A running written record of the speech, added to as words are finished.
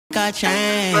I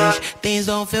changed, things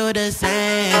don't feel the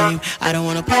same. I don't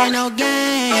wanna play no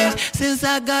games. Since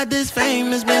I got this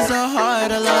fame, it's been so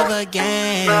hard to love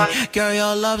again. Girl,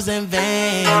 your love's in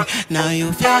vain. Now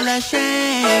you feel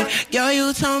ashamed. Girl,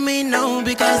 you told me no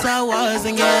because I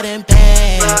wasn't getting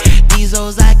paid. These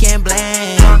hoes I can't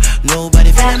blame.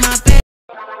 Nobody feeling my pain.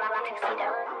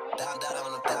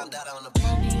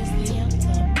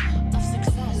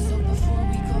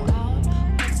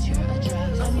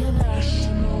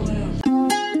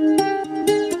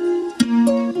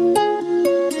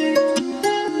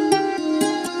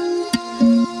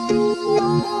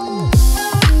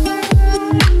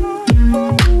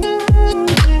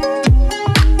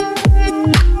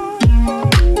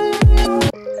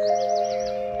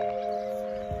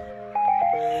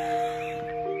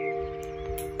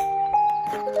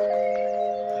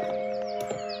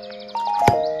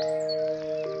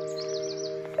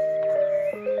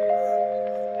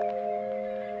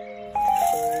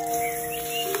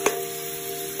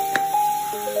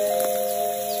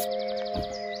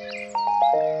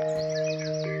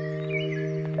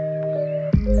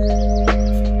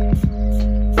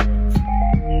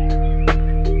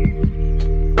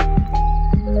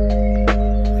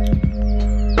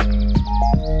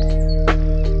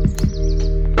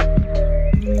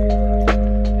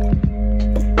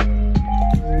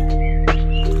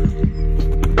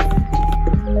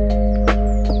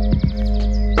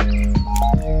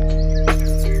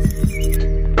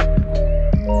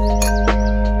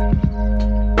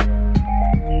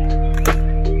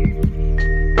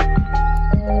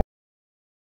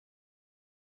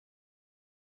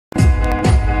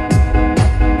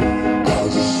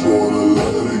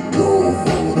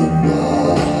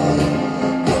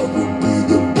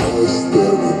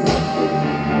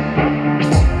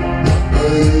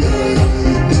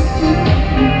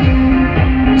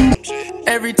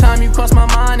 Every time you cross my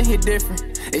mind, it hit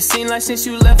different. It seems like since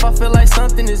you left, I feel like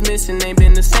something is missing. Ain't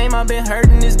been the same, I've been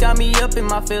hurting, it's got me up in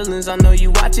my feelings. I know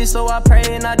you watch it, so I pray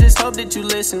and I just hope that you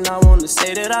listen. I wanna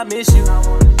say that I miss you.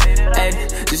 Hey,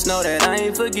 just know that I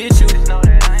ain't forget you.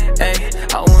 Hey,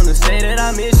 I wanna say that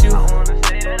I miss you.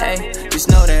 Hey, just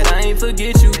know that I ain't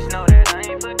forget you.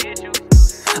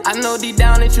 I know deep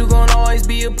down that you gon' always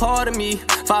be a part of me.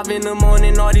 5 in the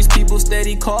morning, all these people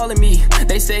steady calling me.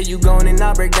 They say you gone and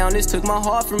I break down, this took my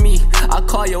heart from me. I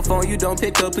call your phone, you don't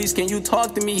pick up, please can you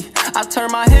talk to me? I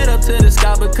turn my head up to the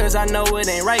sky because I know it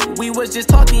ain't right. We was just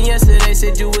talking yesterday,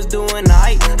 said you was doing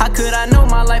alright. How could I know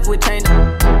my life would change?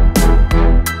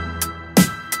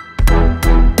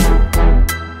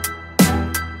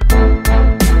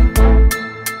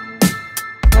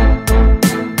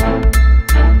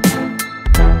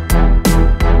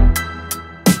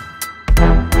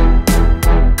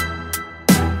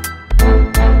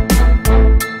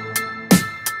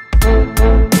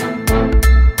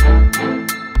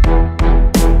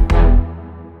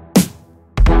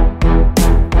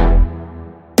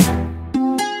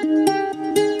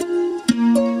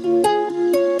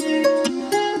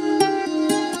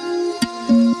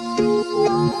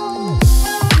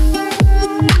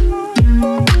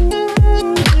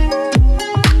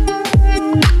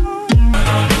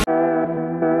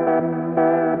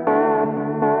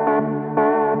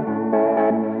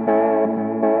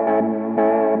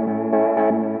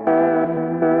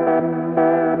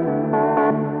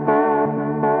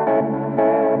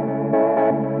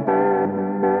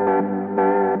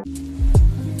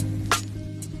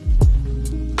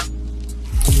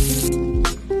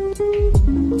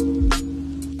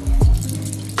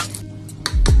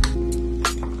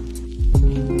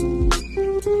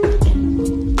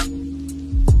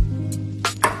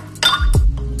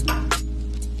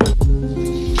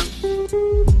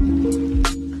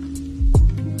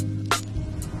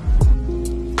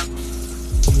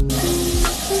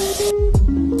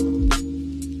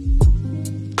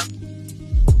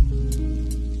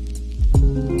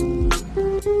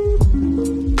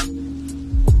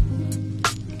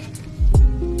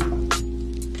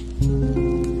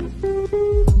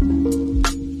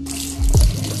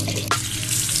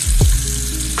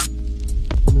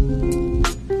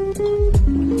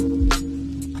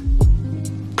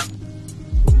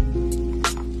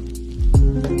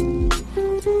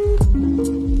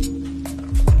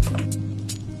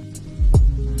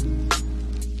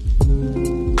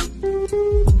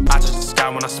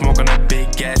 When I smoke on that big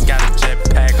gas, got a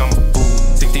jetpack, I'm a fool.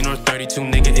 16 or 32,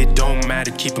 nigga, it don't matter.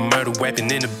 Keep a murder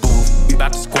weapon in the booth. We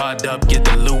bout to squad up, get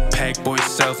the loot pack. Boy,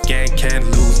 self gang can't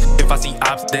lose. If I see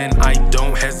ops, then I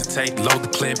don't hesitate. Load the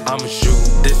clip, I'ma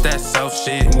shoot. This that self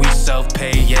shit, we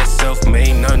self-pay, yeah,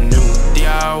 self-made, nothing new.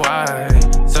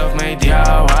 DIY, self-made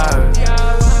DIY,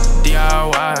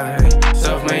 DIY.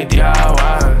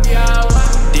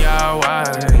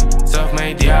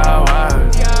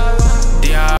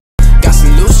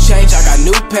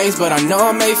 pace, but I know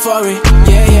I'm made for it.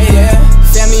 Yeah, yeah, yeah.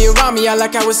 Family around me, I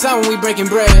like how it's on when we breaking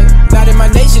bread. Not in my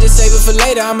nature to save it for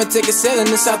later. I'ma take a sailing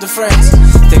to south of France.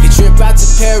 Take a trip out to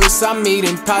Paris, I'm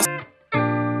meeting pasta.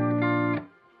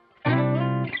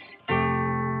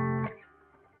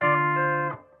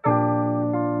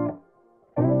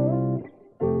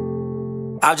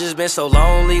 I've just been so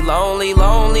lonely, lonely,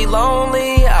 lonely,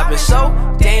 lonely. I've been so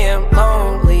damn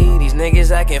lonely. These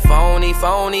niggas acting phony,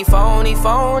 phony, phony,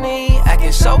 phony.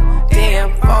 Acting so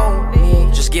damn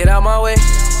phony. Just get out my way.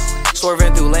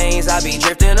 Swerving through lanes, I be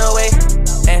drifting away.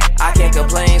 And I can't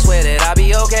complain, swear that I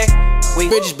be okay. We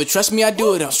bridges, but trust me, I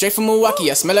do it. I'm straight from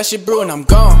Milwaukee, I smell that shit brewing, I'm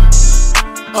gone.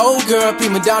 Old girl,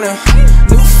 prima donna.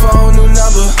 New phone, new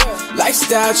number.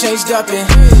 Lifestyle changed up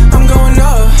and I'm going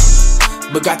up.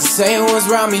 But got the same ones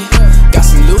around me. Got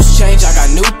some loose change, I got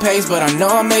new pace, but I know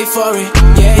I'm made for it.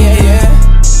 Yeah, yeah, yeah.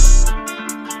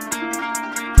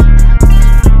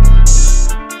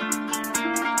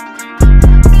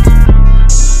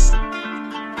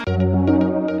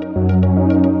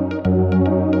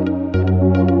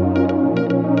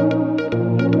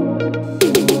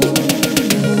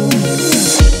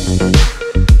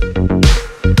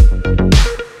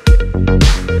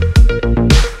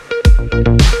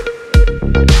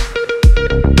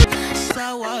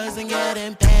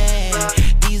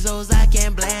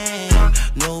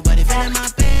 Nobody feeling my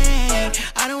pain.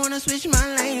 I don't wanna switch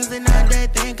my lanes and now they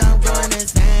think I'm going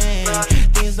insane.